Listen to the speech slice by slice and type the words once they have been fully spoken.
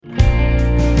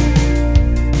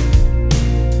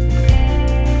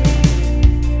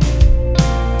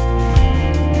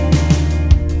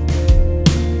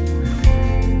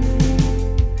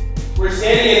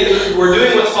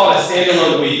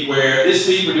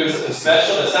doing something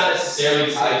special. It's not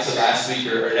necessarily tied to last week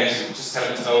or next week, just kind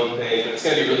of its own thing, but it's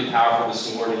going to be really powerful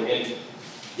this morning. And,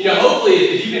 hopefully,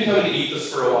 if you've been coming to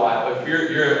Ethos for a while, if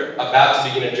you're about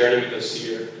to begin a journey with us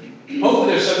here,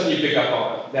 hopefully there's something you pick up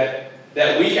on,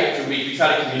 that week after week we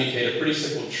try to communicate a pretty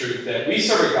simple truth, that we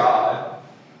serve a God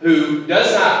who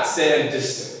does not stand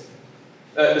distant.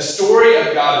 The story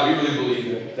of God that we really believe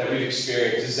in, that we've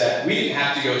experienced, is that we didn't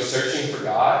have to go searching for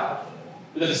God.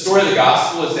 But the story of the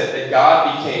gospel is that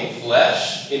God became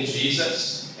flesh in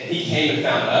Jesus, and he came and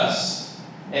found us.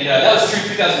 And that was true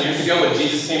 2,000 years ago when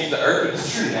Jesus came to the earth, but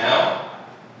it's true now.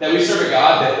 That we serve a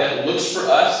God that looks for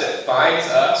us, that finds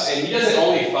us, and he doesn't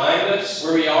only find us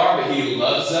where we are, but he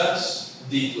loves us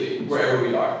deeply wherever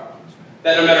we are.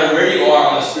 That no matter where you are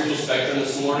on the spiritual spectrum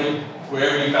this morning,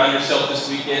 wherever you found yourself this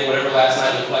weekend, whatever last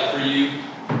night looked like for you,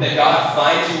 that God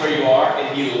finds you where you are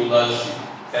and he loves you.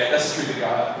 Okay? That's the truth of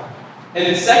God. And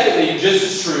then secondly, just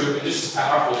as true and just as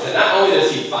powerful, is that not only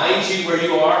does he find you where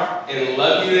you are and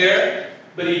love you there,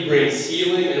 but he brings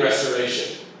healing and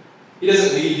restoration. He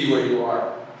doesn't leave you where you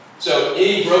are. So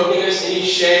any brokenness, any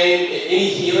shame, any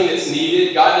healing that's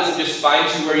needed, God doesn't just find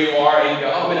you where you are and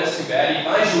go, oh man, that's too bad. He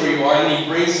finds you where you are and he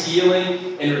brings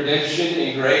healing and redemption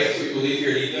and grace. That's what we believe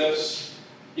here at Ethos.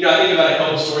 I think about a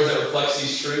couple of stories that reflects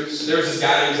these truths. There was this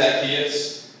guy named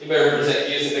Zacchaeus. Anybody remember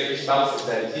Zacchaeus in Vacation Bible?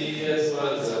 Zacchaeus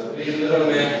was a big little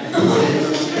man. That's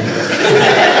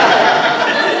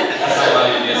not my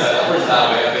idea. Where's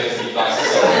Solowey? I bet it's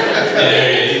beatboxing. Yeah,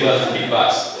 there he is. He loves the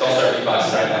beatbox. Don't start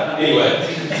beatboxing right now. Anyway.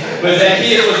 But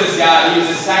Zacchaeus was this guy, he was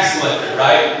this tax collector,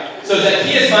 right? So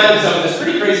Zacchaeus finds himself in this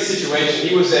pretty crazy situation.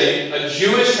 He was a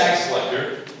Jewish tax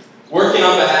collector working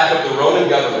on behalf of the Roman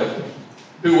government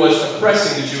who was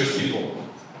oppressing the Jewish people.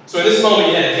 So in this moment,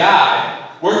 you had a guy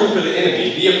working for the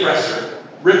enemy, the oppressor,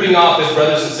 ripping off his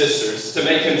brothers and sisters to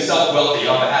make himself wealthy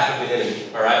on behalf of the enemy,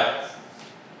 all right?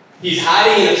 He's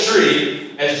hiding in a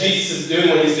tree as Jesus is doing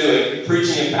what he's doing,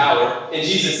 preaching in power, and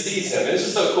Jesus sees him. And this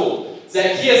is so cool.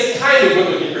 Zacchaeus kind of went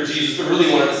looking for Jesus, but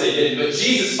really wanted to say he didn't. But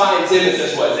Jesus finds him and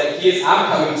says, what? Zacchaeus, I'm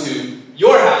coming to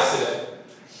your house today.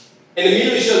 And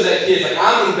immediately shows Zacchaeus,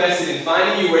 I'm invested in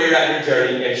finding you where you're at in your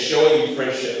journey and showing you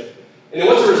friendship. And then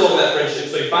what's the result of that friendship?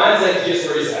 So he finds Zacchaeus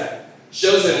where he's at,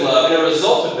 shows him love, and the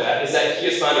result of that is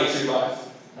Zacchaeus finding true life.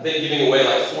 I think giving away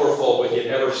like fourfold what he had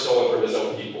ever stolen from his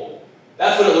own people.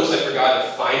 That's what it looks like for God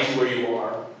to find you where you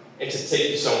are and to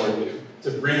take you somewhere new,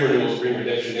 to bring renewal, to bring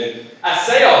redemption. And I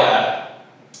say all that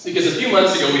because a few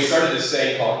months ago we started this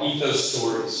thing called Ethos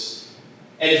Stories.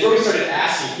 And it's where we started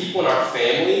asking people in our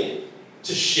family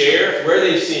to share where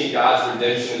they've seen God's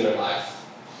redemption in their life.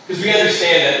 Because we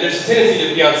understand that there's a tendency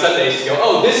to be on Sundays to go,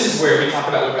 oh, this is where we talk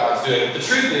about what God's doing. But the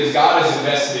truth is, God is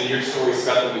invested in your stories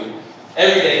throughout the week.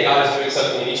 Every day, God is doing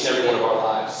something in each and every one of our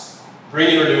lives,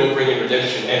 bringing renewal, bringing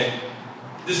redemption. And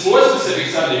this one specific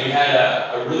Sunday, we had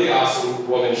a really awesome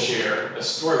woman share a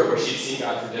story where she'd seen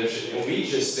God's redemption, and we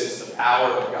just sensed the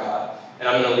power of God. And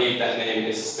I'm going to leave that name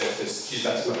in suspense because she's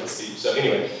about to go up and see. So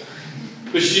anyway,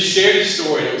 but she just shared this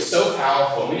story, and it was so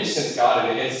powerful. We just sensed God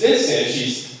in it. And since then,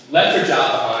 she's left her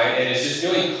job behind and is just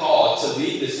feeling called to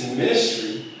lead this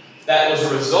ministry that was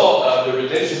a result of the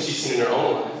redemption she's seen in her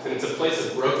own life. And it's a place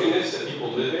of brokenness that people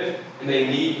live in, and they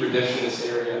need redemption in this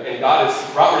area. And God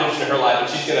has brought redemption in her life, and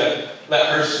she's going to let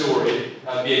her story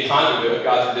be a conduit of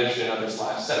God's redemption in others'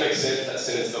 lives. Does that make sense? That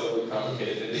sentence felt really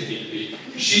complicated and deeply.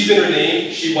 She's been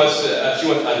redeemed. She wants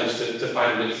others to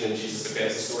find redemption in Jesus. Okay,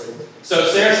 that's the story. So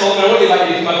Sarah Sullivan, I would like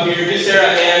you to come up here. Give Sarah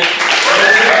a hand.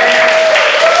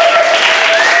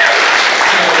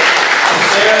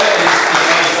 Sarah is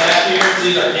on the staff here.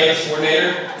 She's our campus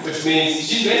coordinator, which means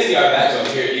she's basically our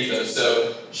backbone here at Ethos.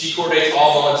 So she coordinates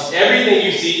all volunteers. Everything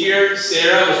you see here,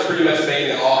 Sarah was pretty much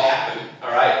making it all happen. All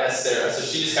right, that's Sarah. So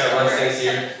she just kind of runs things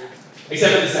here,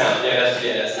 except for the sound.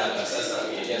 That's not us. That's not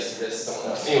me. Yes, that's someone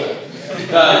else. Anyway,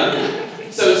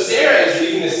 so Sarah is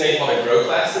leading this thing called a Grow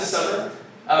class this summer.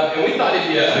 And we thought it'd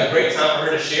be a great time for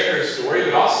her to share her story,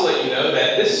 but also let you know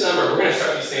that this summer we're going to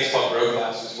start these things called Grow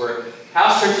classes, where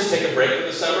house churches take a break for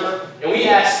the summer, and we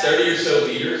ask 30 or so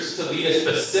leaders to lead a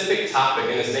specific topic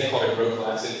in this thing called a Grow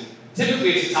class. And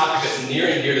typically it's a topic that's near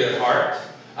and dear to their heart.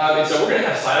 And so we're going to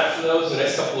have sign-ups for those in the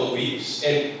next couple of weeks.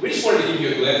 And we just wanted to give you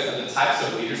a glimpse of the types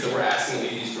of leaders that we're asking to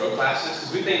lead these Grow classes,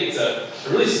 because we think it's a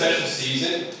really special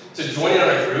season to join in on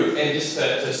a group and just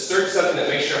to search something that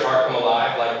makes your heart come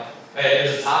alive. Like,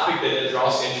 there's a topic that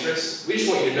draws interest. We just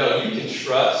want you to know you can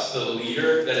trust the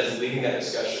leader that is leading that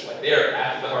discussion. Like, they are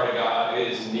after the heart of God, and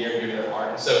it is near and dear to their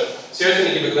heart. And so Sarah's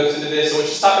going to give a glimpse into this. So what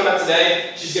she's talking about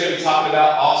today, she's going to be talking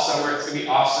about all summer. It's going to be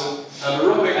awesome. But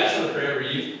real quick, I just want to pray over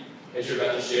you as you're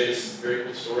about to share this very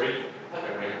cool story. I'm not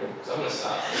going to ramble, so I'm going to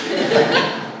stop.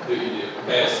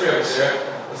 for Sarah?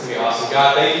 That's going to be awesome.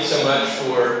 God, thank you so much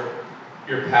for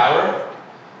your power.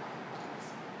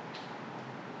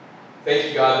 Thank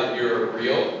you, God, that you're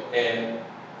real, and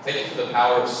thank you for the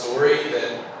power of story,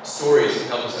 that stories can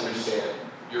help us understand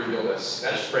your realness.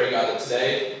 And I just pray, God, that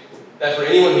today, that for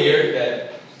anyone here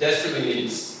that desperately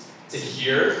needs to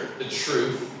hear the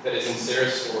truth that is in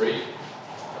Sarah's story,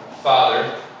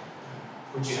 Father,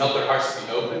 would you help their hearts to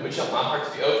be open? Would you help my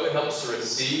heart to be open? Help us to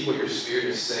receive what your Spirit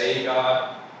is saying,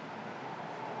 God.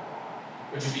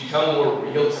 Would you become more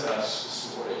real to us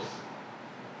this morning?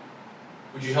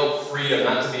 Would you help freedom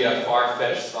not to be a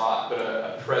far-fetched thought, but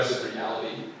a present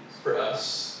reality for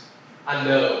us? I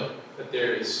know that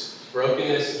there is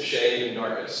brokenness and shame and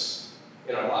darkness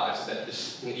in our lives that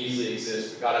just can easily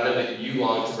exist. But God, I know that you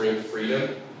long to bring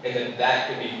freedom, and that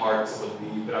can be hard to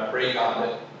believe. But I pray, God,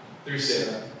 that through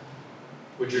Sarah,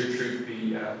 would your truth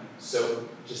be so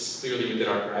just clearly within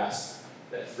our grasp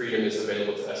that freedom is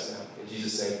available to us now. In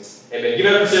Jesus' name, amen. Give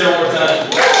it up for Sarah one more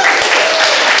time.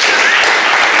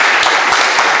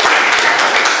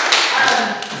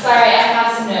 Sorry, I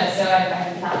have some notes, so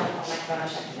I'm not on my phone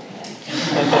checking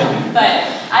it. But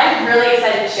I'm really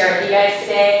excited to share with you guys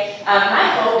today.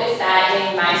 My hope is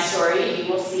that in my story,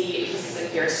 you will see this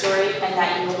is your story, and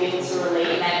that you will be able to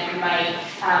relate, and that you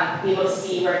might be able to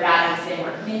see where God has been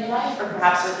working in your life, or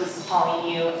perhaps where He's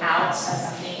calling you out of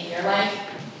something in your life.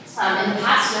 In the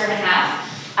past year and a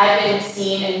half, I've been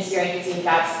seeing and experiencing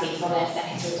God's faithfulness and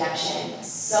His redemption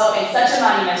so in such a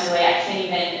monumental way, I can't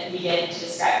even begin to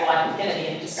describe. Well, I'm going to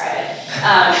begin to describe it,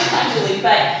 actually.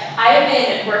 But I have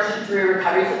been working through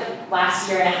recovery for the last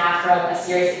year and a half from a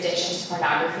serious addiction to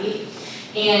pornography.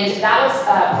 And that was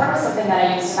part of something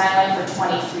that I used in my life for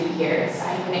 23 years.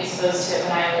 I've been exposed to it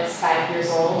when I was 5 years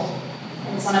old.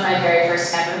 And it's one of my very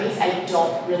first memories. I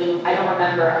don't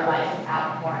remember a life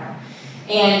without porn.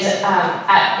 And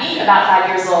at being about 5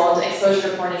 years old,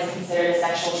 exposure to porn is considered a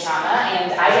sexual trauma,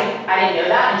 and I didn't know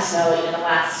that until the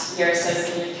last year or so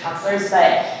speaking with counselors,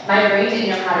 but my brain didn't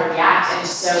know how to react, and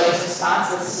so its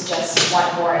response was to just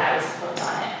want more, and I was hooked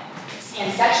on it.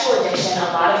 And sexual addiction,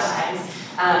 a lot of times,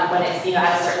 when it's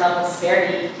at a certain level of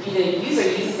severity, the user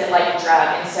uses it like a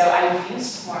drug, and so I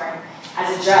used porn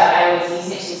as a drug. I was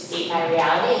using it to escape my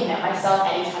reality and numb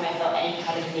myself anytime I felt any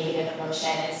kind of negative emotion.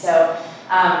 And so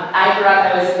I grew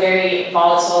up, I was a very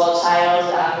volatile child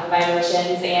with my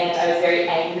emotions, and I was very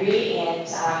angry and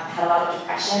had a lot of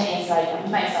depression, and so I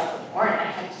numbed myself with porn, and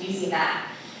I kept using that.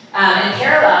 And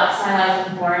parallel to my life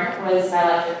with porn was my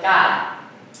life with God.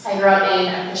 I grew up in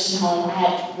a Christian home. I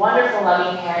had wonderful,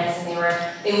 loving parents, and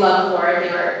they loved the Lord.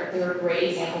 They were great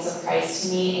examples of Christ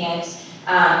to me, and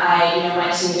I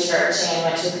went to a church and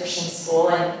went to a Christian school,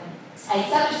 and I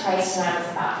accepted Christ when I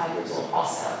was about 5 years old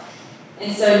also.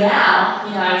 And so now,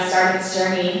 I was starting this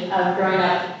journey of growing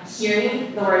up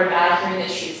hearing the Word of God, hearing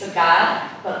the truths of God,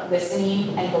 but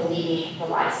listening and believing the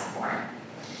lies of porn.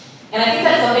 And I think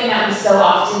that's something that we so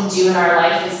often do in our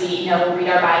life is we'll read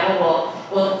our Bible,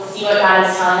 we'll see what God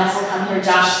is telling us, we'll come hear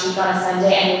Josh speak on a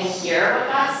Sunday, and we'll hear what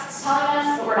God's telling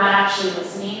us, but we're not actually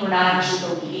listening, we're not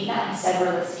actually believing that. Instead,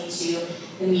 we're listening to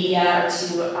the media, or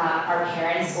to our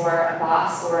parents, or a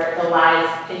boss, or the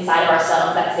lies inside of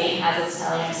ourselves that Satan has us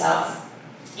telling ourselves.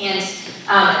 And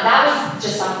that was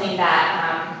just something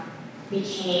that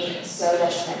became so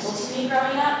detrimental to me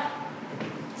growing up.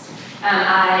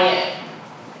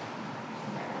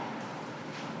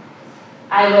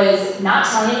 I was not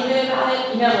telling anybody about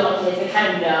it. Little kids, they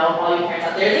kind of know, all your parents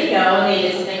out there, they know when they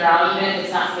did something wrong, even if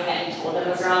it's not something that you told them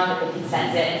was wrong, but they can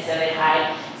sense it, and so they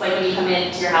hide. It's like when you come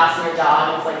into your house and your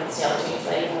dog is its tail between its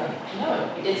legs, and I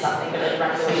know you did something, but it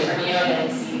runs away from you, and then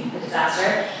you see the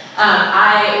disaster.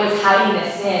 I was hiding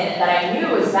this sin that I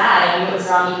knew was bad, I knew it was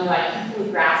wrong, even though I couldn't fully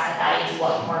grasp at that age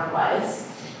what porn was,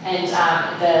 and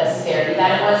the severity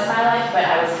that it was in my life, but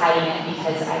I was hiding it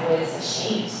because I was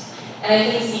ashamed. And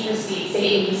I think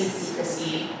Satan uses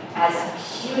secrecy as a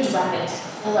huge weapon to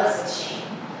fill us with shame.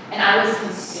 And I was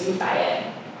consumed by it,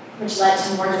 which led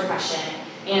to more depression,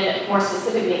 and more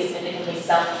specifically, significantly,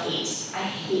 self-hate. I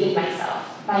hated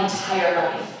myself my entire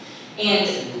life.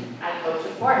 And I coped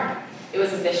with porn. It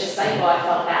was a vicious cycle. I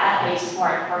felt bad, I used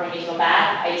porn. Porn made me feel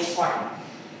bad, I used porn.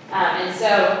 And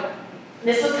so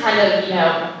this was kind of,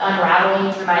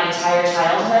 unraveling through my entire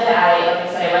childhood. Like I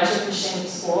said, I went to a Christian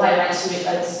school, I went to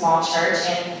a small church,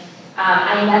 and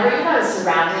I never, even though I was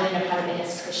surrounded, kind of in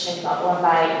this Christian bubble and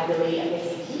by really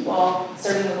amazing people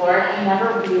serving the Lord, I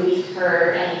never really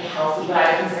heard any healthy, what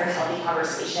I would consider healthy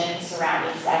conversation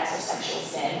surrounding sex or sexual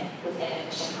sin within a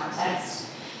Christian context.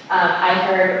 I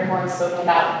heard porn spoken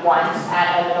about once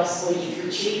at a middle school youth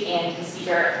retreat, and the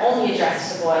speaker only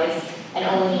addressed the boys. and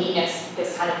only,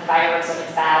 this kind of fireworks when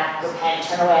it's bad, repent,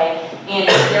 turn away. And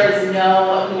there was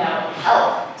no,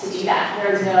 help to do that.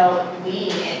 There was no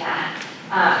leading in that.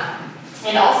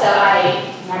 And also,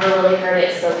 I never really heard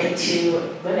it spoken to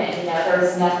women. There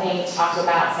was nothing talked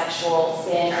about sexual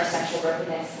sin or sexual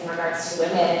brokenness in regards to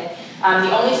women.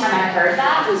 The only time I heard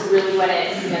that was really when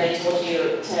they told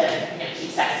you to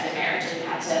keep sex in a marriage and you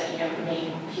had to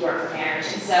remain pure for marriage.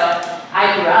 And so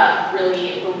I grew up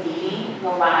really believing the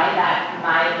lie that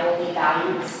my only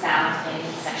value was found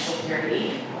in sexual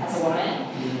purity as a woman,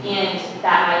 and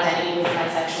that my identity was my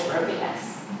sexual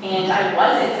brokenness. And I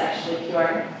wasn't sexually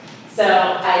pure. So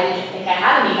I didn't think I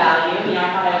had any value,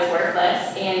 I thought I was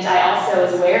worthless, and I also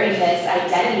was wearing this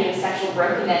identity of sexual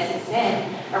brokenness and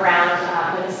sin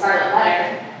around with a scarlet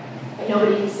letter, but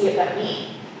nobody can see it but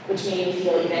me, which made me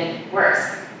feel even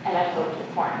worse, and I coped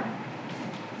with porn.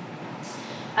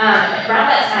 Around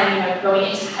that time,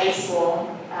 going into high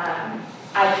school,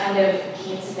 I kind of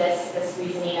came to this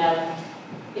reasoning of,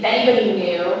 if anybody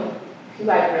knew who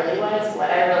I really was, what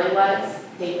I really was,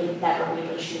 they would never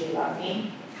really truly love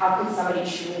me. How could somebody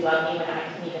truly love me when I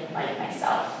couldn't even like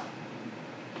myself?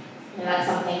 And that's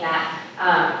something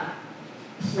that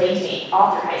plagued me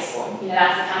all through high school.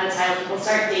 That's the kind of time when people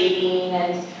start dating,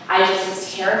 and I just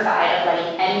was terrified of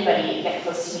letting anybody get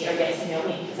close to me or get to know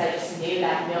me, because I just knew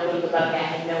that nobody would love me. I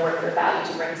had no worth or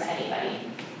value to bring to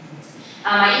anybody.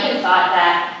 I even thought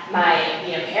that my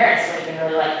parents wouldn't even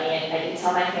really like me, and I didn't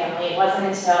tell my family. It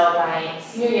wasn't until my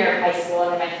senior year of high school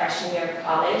and then my freshman year of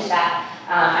college that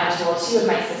I told two of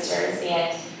my sisters,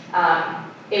 and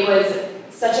it was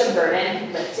such a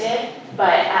burden lifted,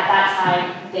 but at that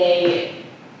time,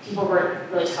 people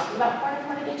weren't really talking about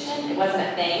porn addiction. It wasn't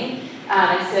a thing,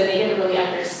 and so they didn't really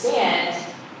understand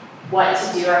what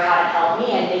to do or how to help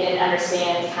me, and they didn't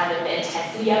understand kind of the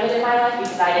intensity of it in my life,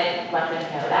 because I didn't let them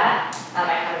know that.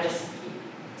 I kind of just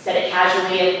said it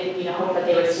casually and hope that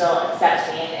they would still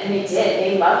accept me, and they did.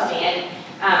 They loved me, and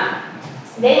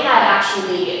they had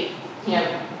actually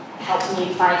helped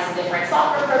me find some different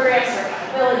software programs for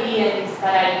accountability and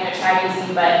that I tried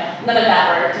using, but none of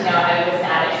that worked. I was an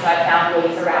addict, so I found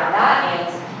ways around that, and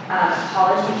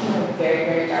college became a very,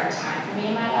 very dark time for me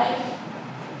in my life.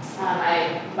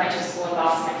 I went to school in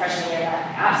Boston my freshman year, and I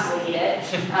absolutely hated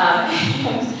it.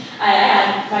 And I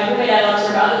had my roommate I loved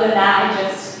her, but other than that, I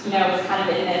just was kind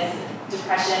of in this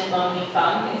depression, lonely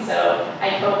funk, and so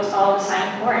I coped all the time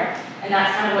with porn, and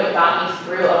that's kind of what got me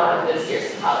through a lot of those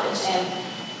years in college. And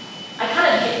I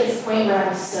kind of hit this point where I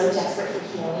was so desperate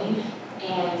for healing,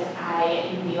 and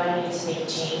I knew I needed to make a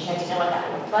change. I didn't know what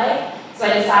that looked like. So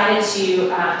I decided to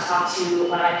talk to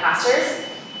one of my pastors,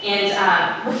 and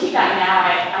looking back now,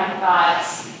 I thought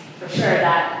for sure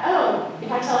that,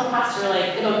 if I tell the pastor,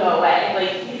 it'll go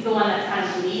away. He's the one that's kind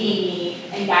of leading me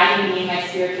and guiding me in my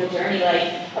spiritual journey.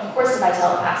 Of course, if I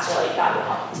tell the pastor, God will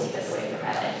help take this away from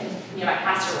my life, and my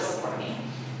pastor will support me.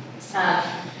 So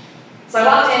I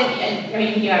walked in,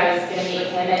 and he knew I was going to meet with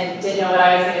him and didn't know what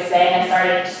I was going to say, and I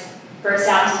started just burst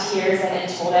out into tears and then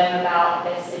told him about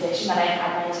this addiction that I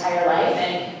had my entire life,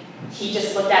 and he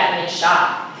just looked at me in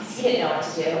shock, because he didn't know what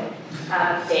to do.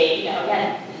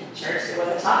 Again, in church, it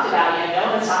wasn't talked about.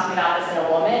 No one was talking about this in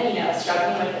a woman,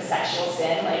 struggling with the sexual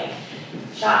sin,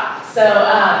 shock. So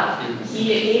he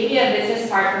gave me a business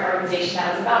card from an organization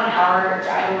that was about an hour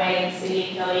drive away in the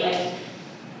city of Philly, and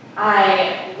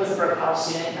I was a broke college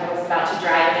student. I was about to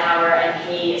drive an hour and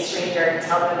pay a stranger and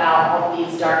tell them about all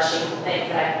these dark, shameful things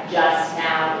that I'm just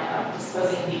now,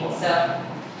 disclosing to people. So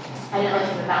I didn't really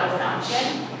think that was an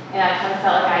option, and I kind of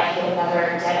felt like I hit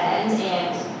another dead end,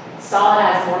 and saw it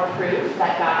as more proof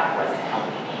that God wasn't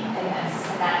helping me in this,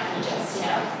 and that He just,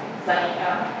 let me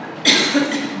go.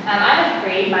 I have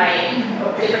prayed my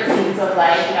different seasons of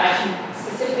life. I can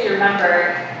specifically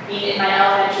remember being in my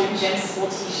elementary gym school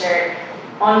T-shirt,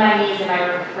 on my knees in my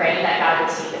room, praying that God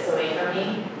would take this away from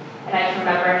me. And I can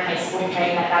remember in high school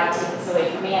praying that God would take this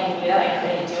away from me. I knew that I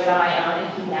couldn't do it on my own,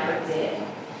 and He never did.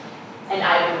 And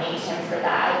I blamed Him for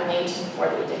that. I blamed Him for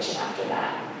the addiction after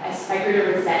that. I grew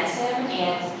to resent Him,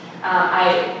 and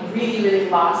I really, really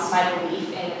lost my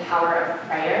belief in the power of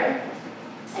prayer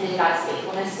and in God's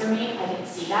faithfulness for me. I didn't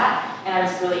see that, and I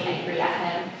was really angry at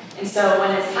Him. And so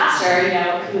when this pastor,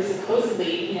 who was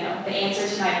supposedly, the answer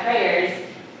to my prayers,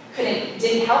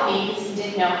 didn't help me because he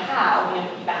didn't know how,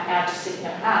 looking back now, just didn't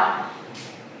know how.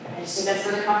 I just took that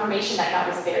sort of confirmation that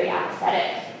God was very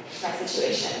apathetic to my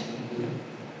situation.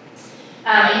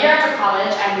 A year after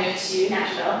college, I moved to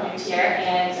Nashville, moved here,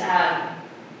 and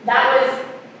that was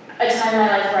a time in my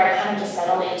life where I kind of just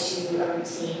settled into a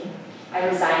routine. I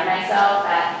resigned myself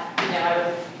that, I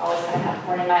would always kind of have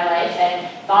porn in my life, and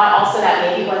thought also that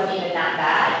maybe it wasn't even that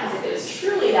bad, because if it was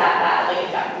truly that bad, like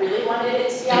if God really wanted it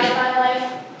to be out of my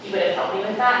life, he would have helped me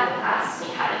with that in the past,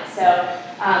 he hadn't. So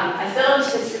I fell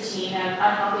into this routine of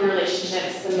unhealthy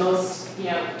relationships, the most,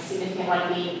 significant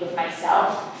one being with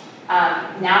myself.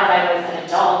 Now that I was an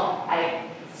adult, I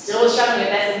still was struggling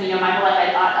with this, and my whole life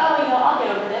I thought, I'll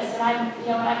get over this, and I'm,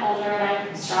 when I'm older and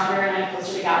I'm stronger and I'm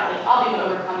closer to God, like I'll be able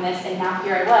to overcome this. And now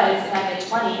here I was in my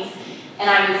mid-20s, and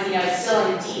I was,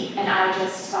 still in deep, and I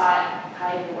just thought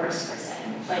I'm the worst person.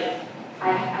 Like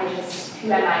I just,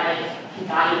 who am I? Like, can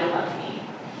God even love me?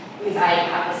 Because I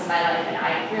have this in my life, and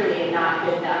I clearly am not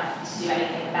good enough to do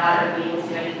anything about it or be able to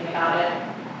do anything about it.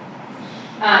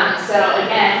 So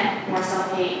again, more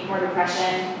self-hate, more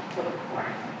depression, more.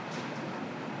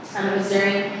 It was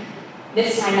during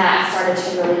this time that I started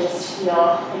to really just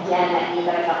feel, again, that need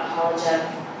that I felt college of,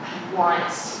 I want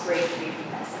to break free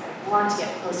from this. I want to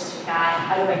get closer to God.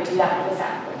 How do I do that? What does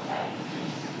that look like?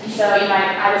 And so,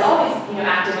 I was always,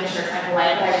 active in church my whole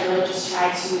life, but I really just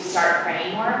tried to start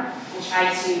praying more and try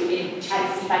to see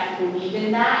if I could believe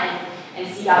in that and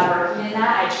see God working in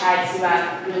that. I tried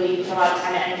to really put a lot of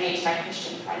time and energy into my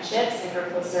Christian friendships and grow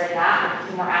closer in that and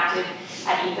become more active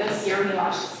at Ethos here when we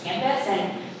launched this campus.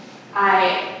 And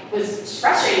I was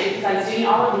frustrated because I was doing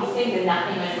all of these things and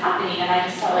nothing was happening, and I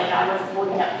just felt like God wasn't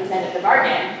holding up his end of the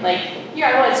bargain. Like, here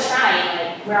I was trying,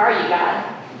 like, where are you,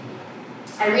 God?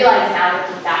 I realize now,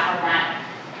 looking back on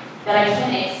that I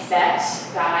can't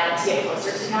expect God to get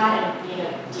closer to God and be in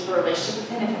a deeper relationship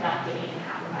with him if I'm not giving him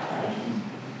half of my life.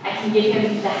 I can give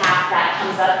him the half that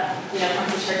comes up,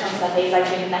 comes to church on Sundays. I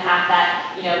give him the half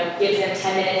that, gives him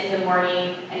 10 minutes in the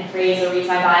morning and prays or reads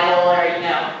my Bible or,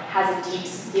 has a deep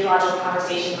theological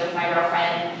conversation with my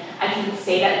girlfriend. I can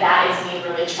say that is me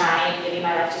really trying and giving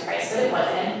my life to Christ, but it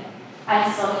wasn't.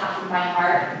 I still have half of my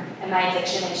heart and my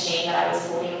addiction and shame that I was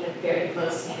holding with a very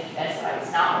close-handed fist that I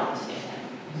was not willing to give him.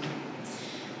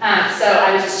 So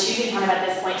I was just choosing kind of at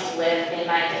this point to live in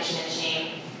my addiction and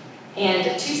shame. And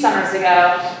 2 summers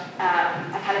ago,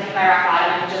 I kind of hit my rock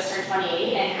bottom. I had just turned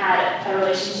 28 and had a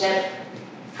relationship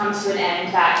come to an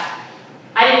end that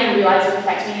I didn't even realize would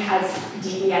affect me as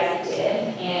deeply as it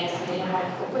did, and I didn't know how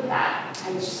to cope with that.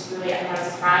 I was just really, I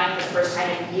was crying for the first time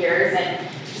in years and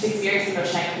just experienced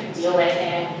emotion I couldn't deal with,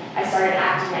 and I started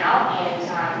acting out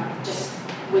and just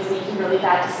was making really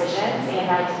bad decisions, and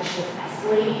my addiction was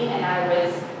escalating, and I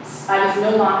was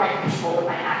no longer in control of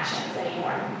my actions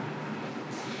anymore.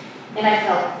 And I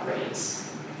felt great.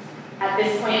 At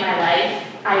this point in my life,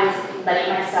 I was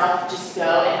letting myself just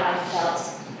go, and I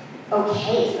felt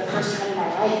okay for the first time in my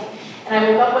life. And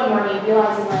I woke up one morning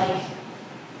realizing, like,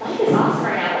 life is awesome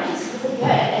right now. Life is really good.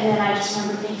 And then I just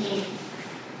remember thinking,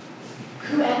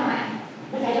 who am I?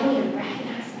 Like, I don't even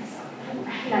recognize myself. I don't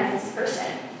recognize this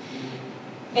person.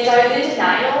 And I was in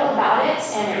denial about it,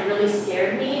 and it really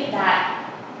scared me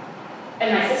that,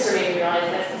 and my sister made me realize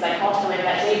this because I called her later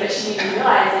that day, but she made me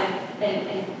realize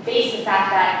and face the fact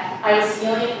that I was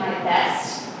feeling at my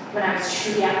best when I was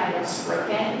truly at my most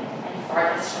broken and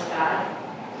farthest from God.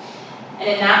 And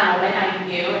in that moment, I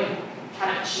knew, and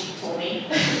kind of she told me,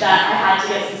 that I had to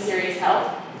get some serious help,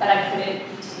 that I couldn't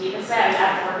continue this way. I was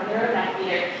at work in the road, and I could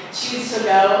either choose to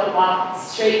go walk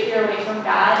straight clear away from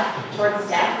God towards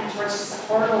death and towards just a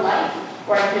horrible life,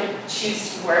 or I could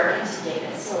choose to work and to give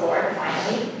this to the Lord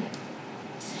finally.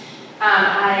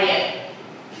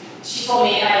 She told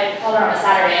me, I called her on a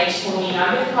Saturday, and she told me,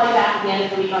 I'm going to call you back at the end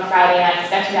of the week on Friday, and I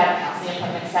expect you to have a counseling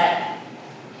appointment set.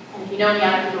 And if you know me,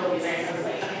 I'm a people pleaser, so I was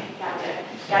like, okay,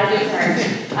 gotta do it for her.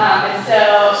 And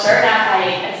so, sure enough,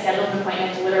 I scheduled an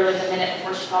appointment literally the minute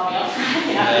before she called me on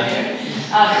Friday afternoon,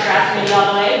 procrastinated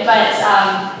all the way. But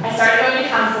I started going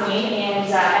to counseling, and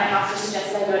my counselor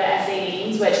suggested I go to SA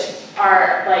meetings, which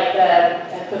are like the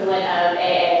equivalent of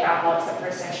AA for alcoholics, but for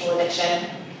sexual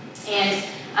addiction. And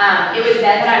it was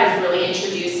then that I was really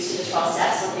introduced to the 12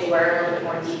 steps, what they were, a little bit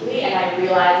more deeply, and I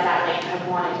realized that, like, I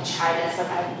wanted to try this,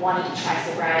 like, I wanted to try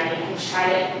sobriety, and I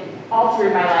tried it all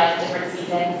through my life, different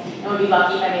seasons, and would be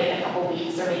lucky if I made it in a couple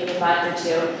weeks, or maybe a month or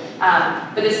 2,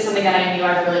 but this is something that I knew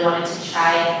I really wanted to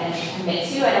try and commit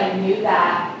to, and I knew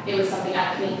that it was something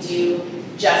I couldn't do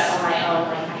just on my own.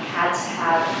 Like, I had to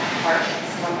have a heart and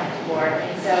someone like the Lord,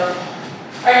 and so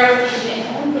I remember thinking, if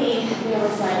only there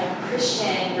was like a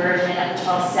Christian version of the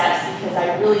 12 steps, because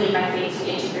I really need my faith to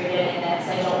be integrated in this.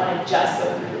 I don't want to just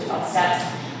go through the 12 steps.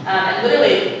 And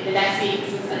literally, the next week,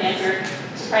 this was an answer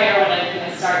to prayer when I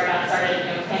God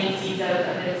started planting seeds of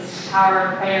His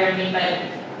power of prayer in me. But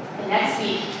the next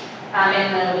week, in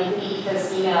the weekly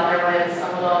Ethos email, there was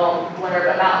a little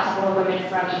blurb about a couple of women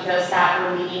from Ethos that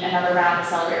were leading another round of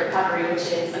Celebrate Recovery, which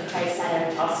is a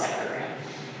Christ-centered 12-step program.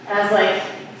 And I was like,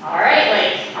 all right,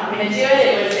 like, I'm gonna do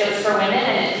it. It was for women,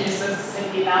 and it was supposed to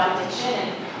out addiction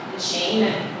and shame,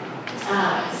 and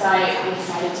so I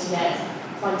decided to get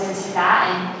plugged into that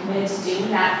and committed to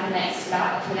doing that for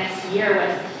the next year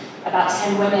with about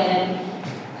 10 women. And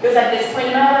it was at this point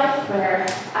in my life where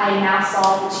I now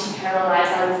saw the two parallel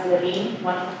lives I was living,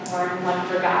 one for porn, one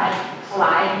for God,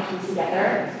 collide and come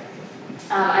together.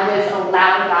 I was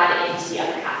allowing God into the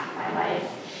other half of my life.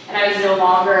 And I was no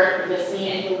longer listening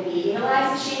and believing the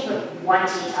lies of shame, but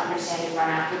wanting to understand and run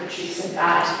after the truths of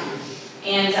God.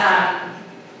 And I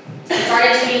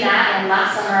started doing that, and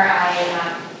last summer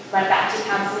I went back to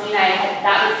counseling.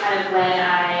 That was kind of when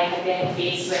I had been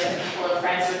faced with a couple of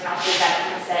friends or counselors that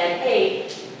kind of said, hey,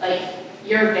 like,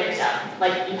 you're a victim.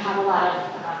 Like, you have a lot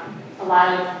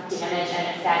of damage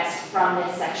and effects from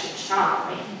this sexual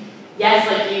trauma. Like, yes,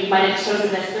 like, you might have chosen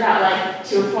this throughout life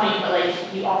to a point, but like,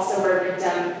 you also were a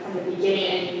victim from the beginning,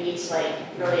 and you need to like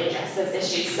really address those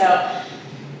issues. So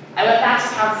I went back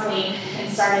to counseling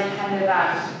and started kind of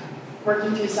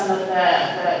working through some of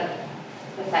the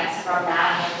effects from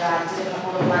that, and did a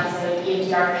couple of months of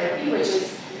EMDR therapy, which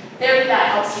is therapy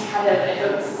that helps you kind of, it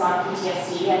focuses on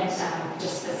PTSD and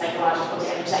just the psychological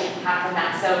damage that you can have from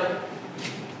that. So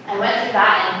I went through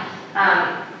that,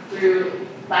 and through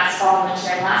last fall and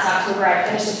then last October, I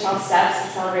finished the 12 steps to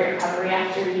celebrate recovery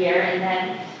after a year, and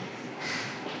then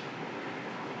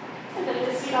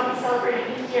this week I'll be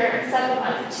celebrating a year and 7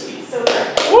 months and 2 weeks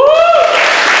sober. Woo!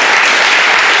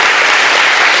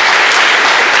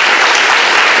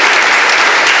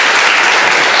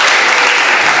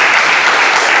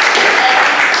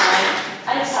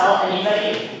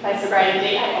 Anybody my sobriety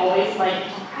date, I always like,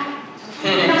 don't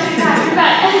cry, you're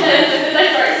back. And then as soon as I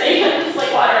start saying it, it's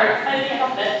like water, I can't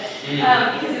help it.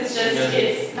 Because it's just,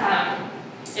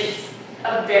 it's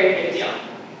a very big deal.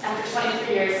 After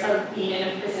 23 years of being in a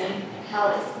prison, hell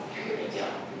is a very big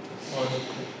deal.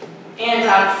 And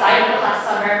side note, last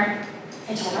summer,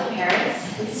 I told my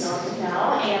parents, they still didn't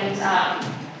know, and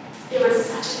it was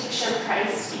such a picture of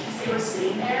Christ because they were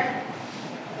sitting there,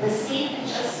 listening and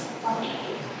just loving me.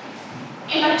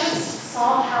 And I just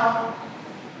saw how,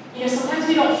 sometimes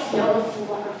we don't feel the full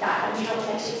love of God, and we don't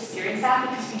get to experience that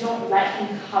because we don't let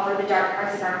Him cover the dark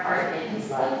parts of our heart in His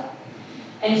love.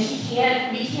 And we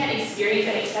can't experience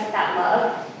and accept that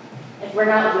love if we're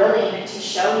not willing to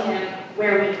show Him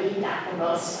where we need that the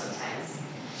most sometimes.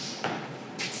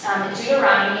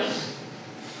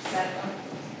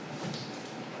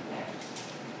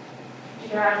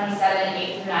 Deuteronomy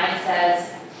 7:8-9 says,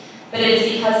 "But it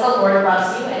is because the Lord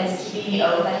loves you and is keeping the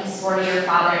oath that He swore to your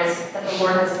fathers, that the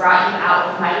Lord has brought you out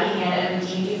with a mighty hand and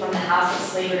redeemed you from the house of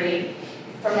slavery,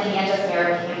 from the hand of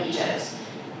Pharaoh, king of Egypt.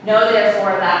 Know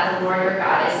therefore that the Lord your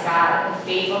God is God, the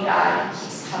faithful God, who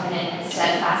keeps covenant and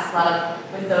steadfast love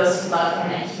with those who love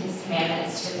Him and keep His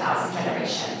commandments to 1,000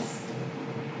 generations."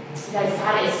 You guys,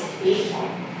 God is faithful.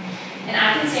 And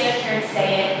I can stand up here and say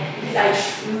it because I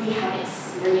truly have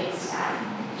experienced that.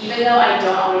 Even though I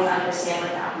don't always understand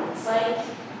what that looks like,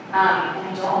 and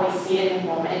I don't always see it in the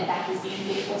moment that He's being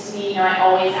faithful to me, I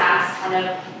always ask kind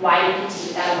of, why did He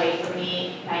take that away from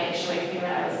me, my addiction away from me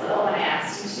when I was little, when I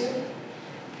asked Him to?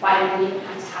 Why did it even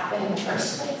have to happen in the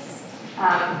first place?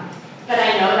 But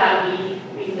I know that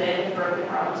we live in a broken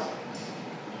world,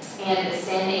 and the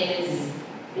sin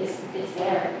is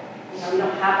there. We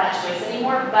don't have that choice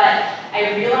anymore, but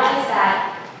I realized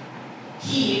that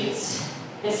He used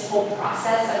this whole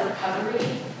process of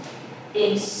recovery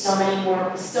in so many more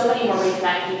ways than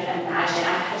I can even imagine.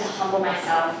 I had to humble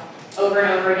myself over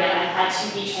and over again. I had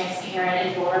to be transparent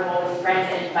and vulnerable with friends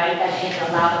and invite them in and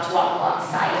allow them to walk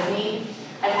alongside of me.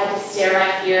 I had to stare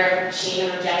my fear, shame,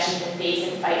 and rejection in the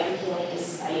face and fight for healing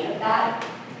despite of that.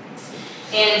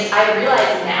 And I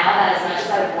realize now that as much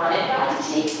as I wanted God to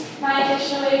take my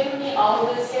addiction away from me all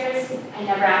of those years, I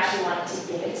never actually wanted to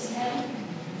give it to Him.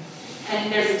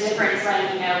 And there's a difference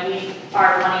when, we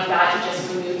are wanting God to just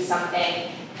remove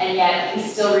something, and yet we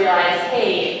still realize,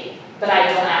 hey, but I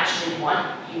don't actually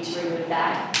want you to remove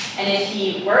that. And if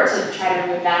He were to try to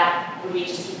remove that, would we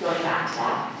just keep going back to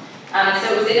that? And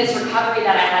so it was in this recovery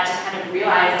that I had to kind of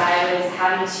realize I was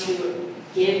having to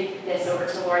give this over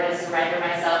to the Lord and surrender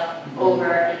myself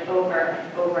over and over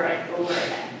and over and over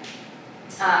again.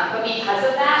 But because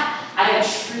of that, I have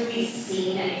truly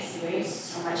seen and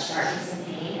experienced so much darkness and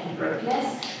pain and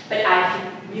brokenness, but I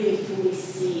can really fully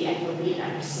see and believe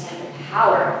and understand the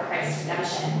power of Christ's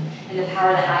redemption and the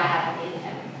power that I have in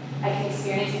Him. I can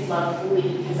experience His love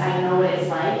fully because I know what it's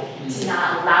like to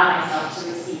not allow myself to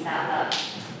receive that love.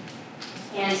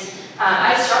 And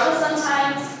I struggle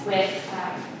sometimes with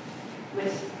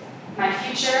my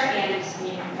future and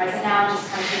my present now. I'm just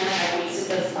kind of feeling like I wasted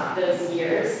those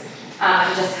years.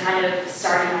 Just kind of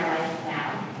starting my life now.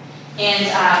 And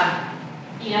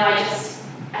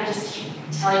I just keep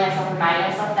telling myself, reminding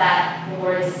myself that the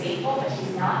Lord is faithful, but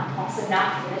He's also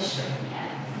not finished with me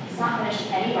yet. He's not finished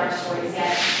with any of our stories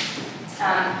yet.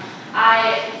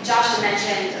 Josh had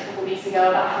mentioned a couple weeks ago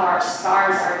about how our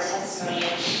scars are a testimony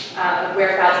of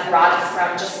where God's brought us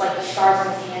from, just like the scars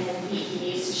on His hands and feet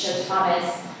He used to show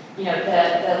Thomas, the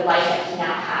life that he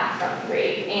now had from the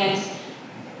grave. And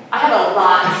I have a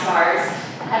lot of scars.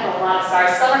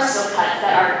 Some are still cuts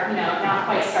that are, not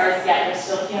quite scars yet, they're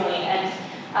still healing. And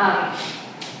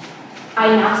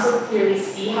I now so clearly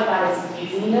see how God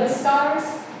is using those scars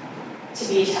to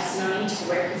be a testimony to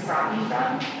where He's brought me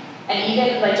from. And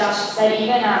even, like Josh said,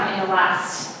 even in the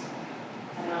last,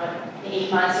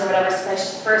 8 months or whatever, since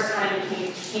I first kind of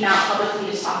came out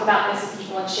publicly to talk about this with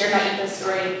people and share my ethos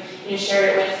story, share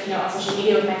it with, on social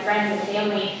media with my friends and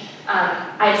family,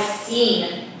 I've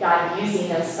seen God using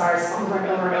those scars over and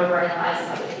over and over in the lives of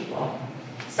other people.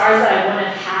 Scars that I wouldn't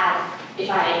have had if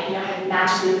I, had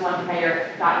magically with one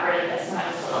prayer got rid of this when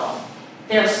I was little.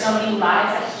 There are so many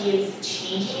lives that He is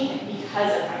changing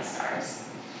because of my scars.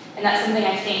 And that's something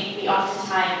I think we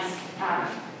oftentimes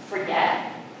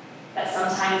forget, that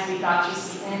sometimes we've gone through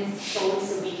seasons solely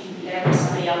so we can be there for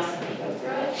somebody else when they go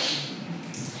through it.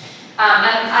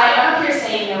 I'm up here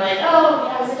saying,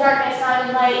 I was in darkness, now I'm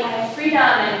in light, I have freedom,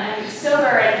 and I'm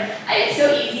sober, and it's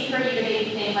so easy for you to make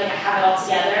me think like I have it all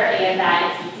together, and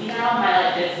that it's easy now.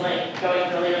 My life is going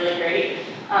really, really great,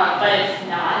 but it's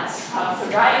not.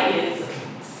 Sobriety is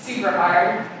super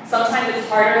hard. Sometimes it's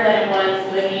harder than it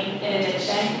was living in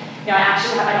addiction. I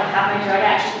don't have my drug,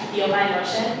 I actually feel my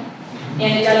emotion.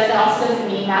 And it also doesn't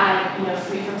mean that I'm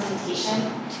free from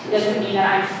temptation. It doesn't mean that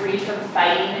I'm free from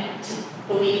fighting to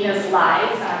believing those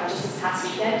lies. Just this past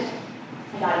weekend,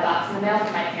 I got a box in the mail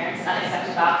from my parents, an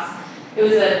unexpected box. It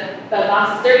was a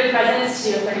box of 30 presents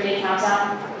to do a 30-day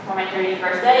countdown for my 30th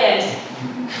birthday, and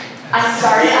I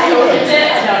opened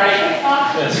it, I know, right?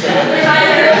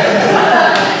 Reminder.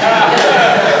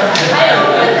 I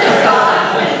opened this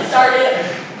box and started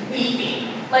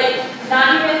weeping.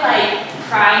 Not even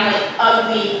crying,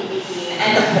 ugly weeping.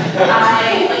 And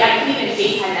I couldn't even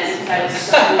FaceTime this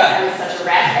because I was such a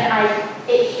wreck. And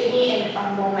it hit me in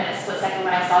a moment, a split second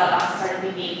when I saw that box and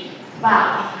started weeping,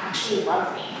 wow, they actually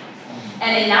love me.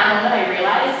 And in that moment I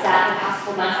realized that the past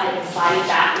couple months I had been sliding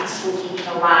back into believing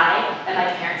the lie that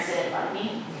my parents didn't love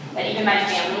me, that even my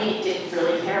family didn't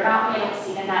really care about me. I don't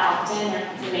see them that often, they're in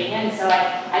Pennsylvania, and so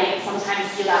I sometimes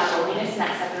feel that loneliness and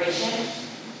that separation.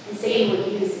 And Satan will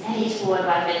use any tool and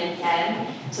weapon he can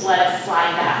to let us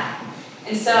slide back.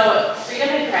 And so, freedom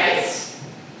in Christ,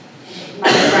 my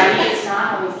sobriety, it's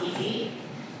not always easy.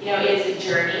 It is a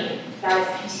journey. God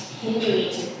is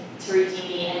continuing to redeem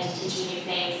me and to teach me new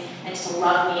things and to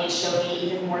love me and show me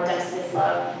even more depths of His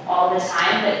love all the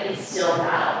time, but it's still a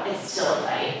battle. It's still a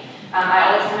fight.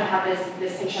 I always kind of have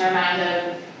this picture in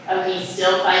mind of me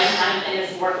still fighting in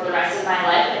this war for the rest of my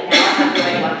life, but now I have the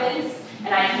right weapons.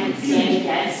 And I can stand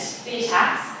against the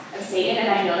attacks of Satan,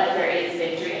 and I know that there is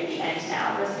victory at the end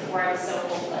now, whereas before I was so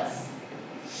hopeless.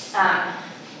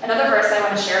 Another verse I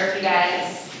want to share with you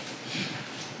guys,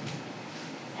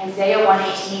 Isaiah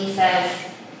 1:18 says,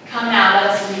 "Come now,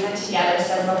 let us reason together,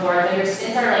 says the Lord. Though your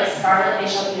sins are like scarlet, they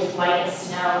shall be as white as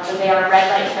snow. Though they are red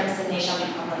like crimson, they shall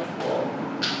become like wool."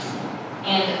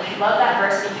 And I love that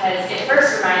verse because it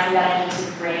first reminds me that I need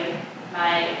to bring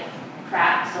my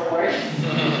crap to the Lord.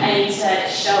 I need to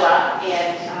show up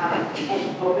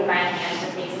and open my hand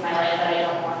to things in my life that I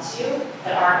don't want to,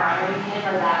 that aren't honoring Him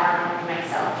or that aren't honoring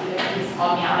myself, either that He's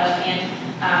called me out of.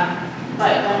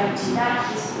 But when I do that,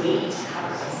 He's waiting to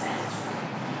cover those sins.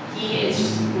 He is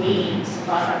just waiting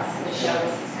to love us and to show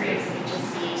us His grace, and we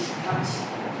just need to come to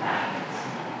Him with that.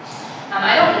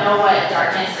 I don't know what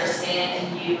darkness or sin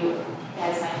in you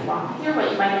guys might be walking through,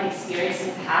 what you might have experienced in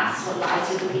the past, what lies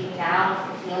you're believing now,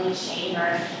 if you're feeling shame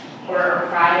or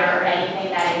pride or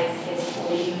anything that is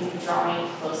holding you from drawing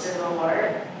closer to the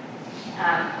Lord.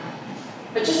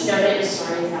 But just know that your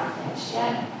story is not finished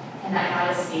yet, and that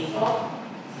God is faithful,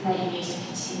 and that you need to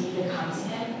continue to come to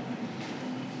Him.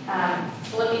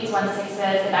 Philippians 1:6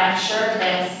 says, "And I am sure of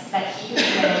this, that He who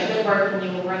began a good work in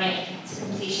you will bring it to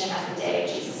completion at the day of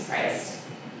Jesus Christ."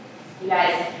 You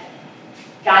guys,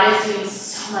 God is doing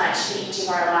so much in each of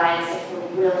our lives if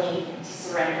we're willing to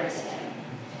surrender to Him.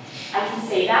 I can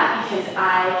say that because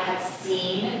I have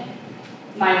seen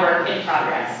my work in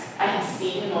progress. I have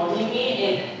seen Him molding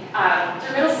me.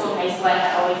 Through middle school and high school, I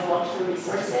had always looked for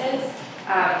resources.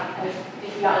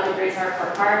 If we got a grades on our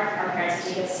report card, our parents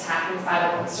would take us to Hackman's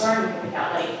Bible bookstore, and we could pick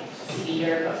out a CD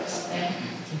or a book or something.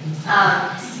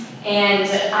 And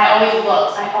I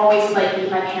always would like leave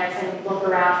my parents and look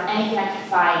around for anything I could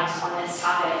find on this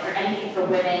topic, or anything for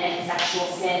women and sexual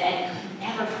sin, and could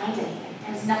never find anything.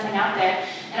 There was nothing out there.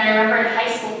 And I remember in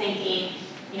high school thinking,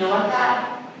 you know what,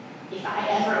 God, if I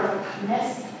ever overcome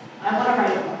this, I want to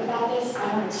write a book about this, I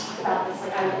want to talk about this,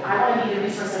 like I want to be the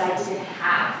resource that I didn't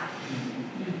have.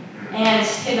 And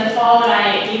in the fall when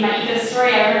I gave my ego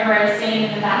story, I remember I was standing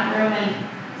in the back room and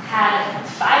had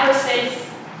 5 or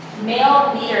 6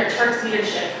 male church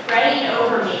leadership praying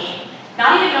over me,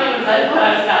 not even knowing what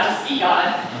I was about to speak on.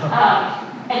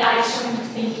 And I just remember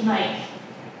thinking, like,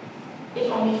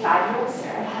 if only 5-year-old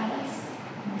Sarah had this,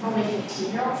 if only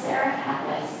 15-year-old Sarah had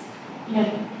this, you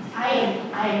know, I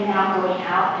am now going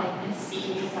out and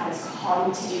speaking because God has called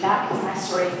me to do that, because my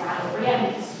story is not over yet,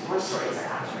 and because your stories are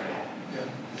not over yet.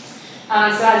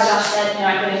 Yeah. So as Josh said, you know,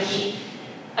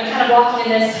 I'm kind of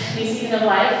walking in this new season of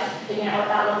life, figuring out what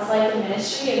that looks like in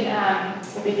ministry, and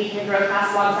we'll be leading a grow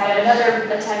class alongside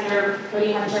another attender,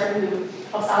 Cody Hunter, who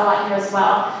helps out a lot here as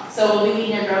well. So we'll be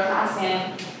leading a grow class,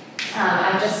 and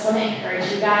I just want to encourage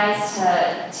you guys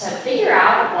to figure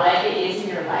out what it is in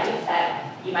your life that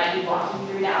you might be walking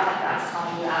through now that God's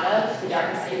calling you out of, the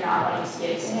darkness that you're not wanting to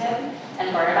give to Him,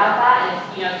 and learn about that. And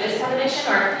if you know this kind of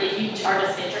addiction, or if you are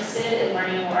just interested in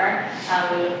learning more,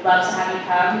 we would love to have you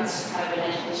come. It's just kind of an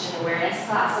addiction awareness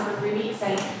class over 3 weeks.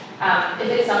 And if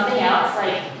it's something else,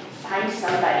 like find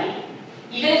somebody.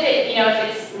 Even if if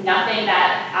it's nothing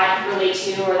that I could relate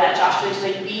to or that Josh would,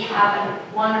 like we have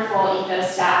a wonderful eco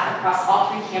staff across all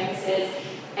 3 campuses,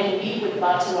 and we would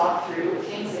love to walk through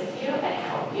things with you and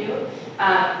help you.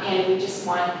 And we just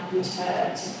want you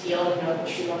to feel and know the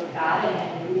true love of God,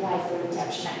 and realize the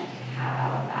redemption that you can have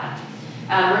out of that.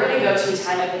 We're going to go to a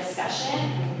time of discussion.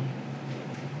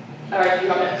 Or do you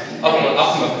want to? Okay,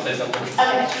 I'll come up and say something.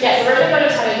 Okay, yeah, so we're going to go to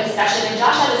a time of discussion, and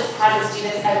Josh has us do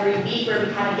this every week where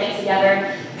we kind of get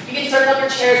together. You can circle up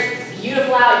your chairs, it's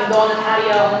beautiful out, you can go on the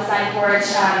patio, on the side porch,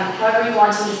 however you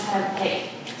want to, just kind of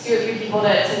pick 2 or 3 people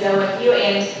to go with you.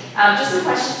 And just some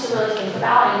questions to really think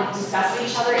about and discuss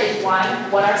with each other is,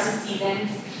 1, what are some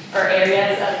seasons or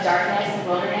areas of darkness and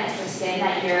wilderness or sin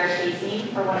that you're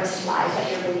facing, or what are some lies that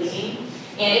you're believing?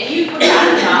 And if you would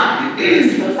rather not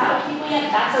expose that with people yet,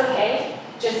 that's okay.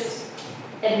 Just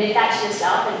admit that to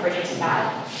yourself and bring it to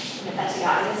God. Admit that to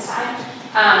God in this time.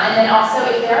 And then also,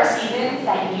 if there are seasons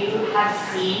that you have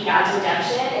seen God's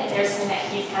redemption, if there's something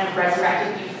that He's kind of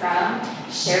resurrected you from,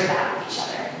 share that with each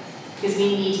other. Because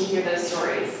we need to hear those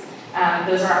stories.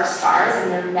 Those are our scars, and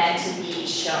they're meant to be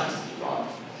shown to people.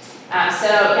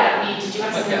 So, yeah, did you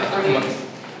want something before you?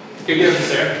 Can you give it to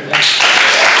Sarah? Yeah.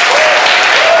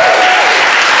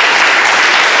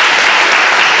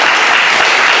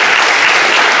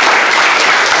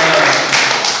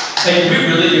 Hey, can we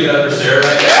really give it up for Sarah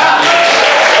right now?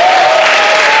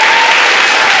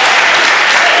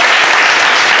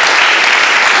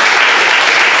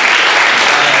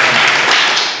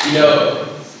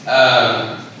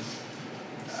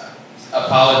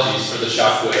 Apologies for the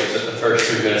shockwaves that the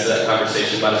first 3 minutes of that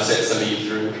conversation might have sent some of you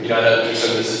through. I know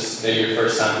some of this is maybe your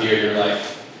first time here, you're like,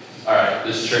 all right,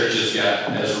 this church has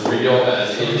got as real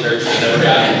as any church has ever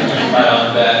gotten right off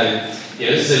the bat. And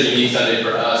this is a unique Sunday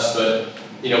for us, but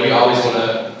we always want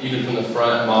to, even from the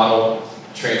front, model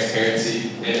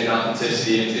transparency and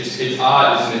authenticity. It's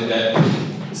odd, isn't it,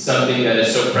 that something that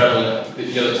is so prevalent,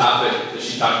 the topic that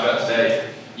she talked about today,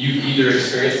 you either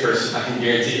experienced personally, I can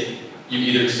guarantee it, you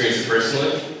either experienced it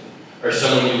personally, or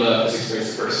someone you love has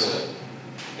experienced it personally.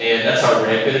 And that's how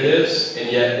rampant it is,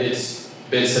 and yet it's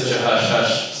been such a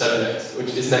hush-hush subject,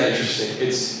 which isn't that interesting.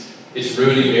 It's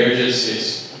ruining marriages,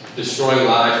 it's destroying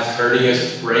lives, it's hurting us,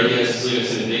 it's breaking us, it's leading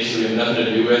us in addiction we have nothing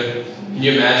to do with. Can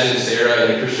you imagine Sarah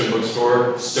in a Christian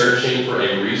bookstore searching for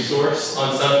a resource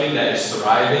on something that is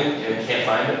thriving and can't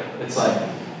find it? It's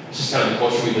just kind of the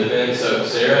culture we live in. So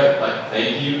Sarah,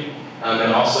 thank you.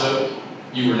 And also,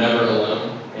 you were never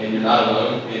alone, and you're not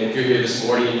alone. And if you're here this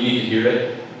morning and you need to hear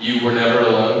it, you were never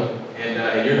alone,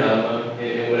 and you're not alone.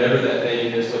 And whatever that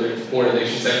thing is, whether it's porn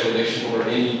addiction, sexual addiction, or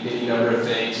any number of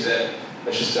things that's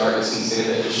just darkness and sin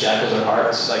that just shackles our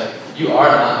hearts, you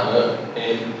are not alone.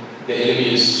 And the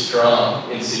enemy is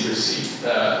strong in secrecy.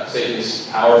 Satan is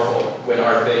powerful when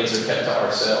our things are kept to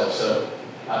ourselves. So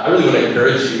I really want to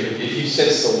encourage you, if you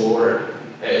sense the Lord,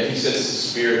 if you sense the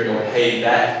Spirit going, hey,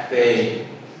 that thing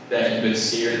that you've been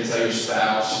scared to tell your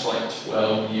spouse for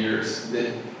 12 years,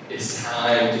 that it's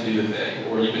time to do the thing.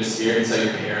 Or you've been scared to tell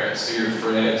your parents, or your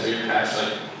friends, or your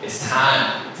pastor, it's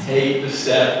time. Take the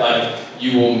step.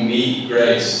 You will meet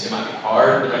grace. It might be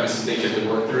hard. There might be some things you have to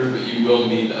work through, but you will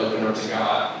meet the open door to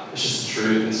God. It's just the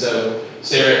truth. And so,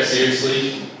 Sarah,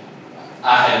 seriously,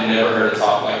 I had never heard a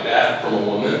talk like that from a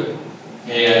woman.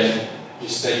 And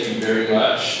just thank you very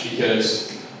much, because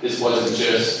this wasn't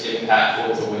just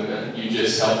impactful to women. You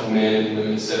just helped men and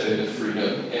women step into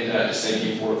freedom. And just thank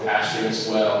you for pastoring as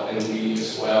well and leading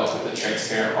as well with a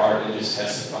transparent heart and just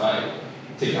testifying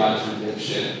to God's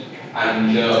redemption. I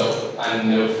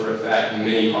know for a fact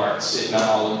many hearts, if not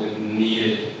all of them,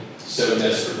 needed so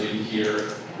desperately to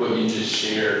hear what you just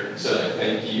shared. So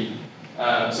thank you.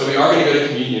 So we are going to go to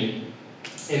communion.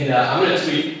 And I'm going to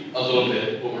tweak a little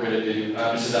bit what we're going to do,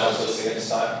 just as I was listening at the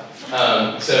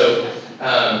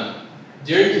time.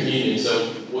 During communion,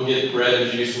 so we'll get bread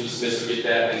and juice, we'll dismiss, we'll get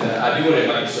that, and I do want to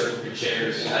invite you to circle your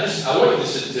chairs. And I want you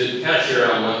to kind of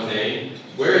share on one thing.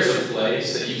 Where is a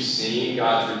place that you've seen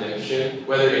God's redemption,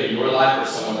 whether in your life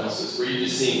or someone else's, where you've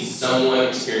just seen someone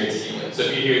experience healing? So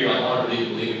if you're here, you're like, I don't really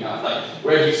believe in God. Like,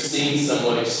 where have you seen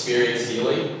someone experience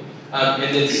healing? And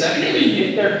then secondly,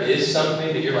 if there is something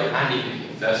that you're like, I need to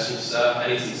confess some stuff, I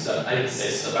need to say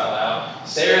stuff out loud.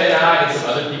 Sarah and I and some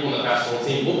other people in the pastoral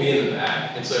team, we'll be in the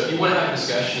back. And so if you want to have a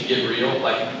discussion, get real,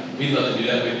 like, we'd love to do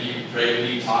that with you, pray with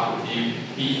you, talk with you,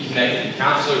 be connected,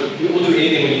 counselor. We'll do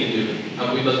anything we need to do.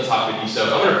 We'd love to talk with you. So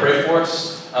I'm going to pray for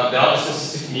us. Then I'll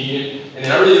dismiss us to communion. And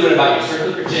then I really want to invite you to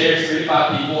circle your chairs, 3 to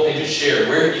 5 people, and just share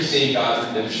where have you seen God's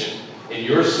redemption in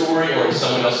your story or in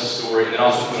someone else's story. And then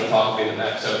also I'm going to talk with you in the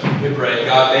back. So we pray.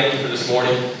 God, thank you for this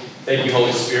morning. Thank you,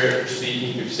 Holy Spirit, for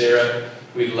speaking through Sarah.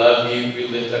 We love you. We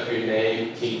lift up your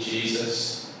name, King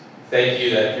Jesus. Thank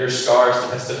you that your scars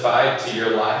testified to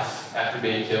your life after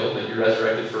being killed, that you're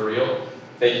resurrected for real.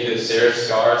 Thank you that Sarah's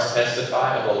scars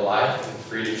testify of a life and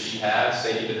freedom she has.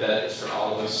 Thank you that that is for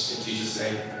all of us. In Jesus'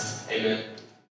 name, amen.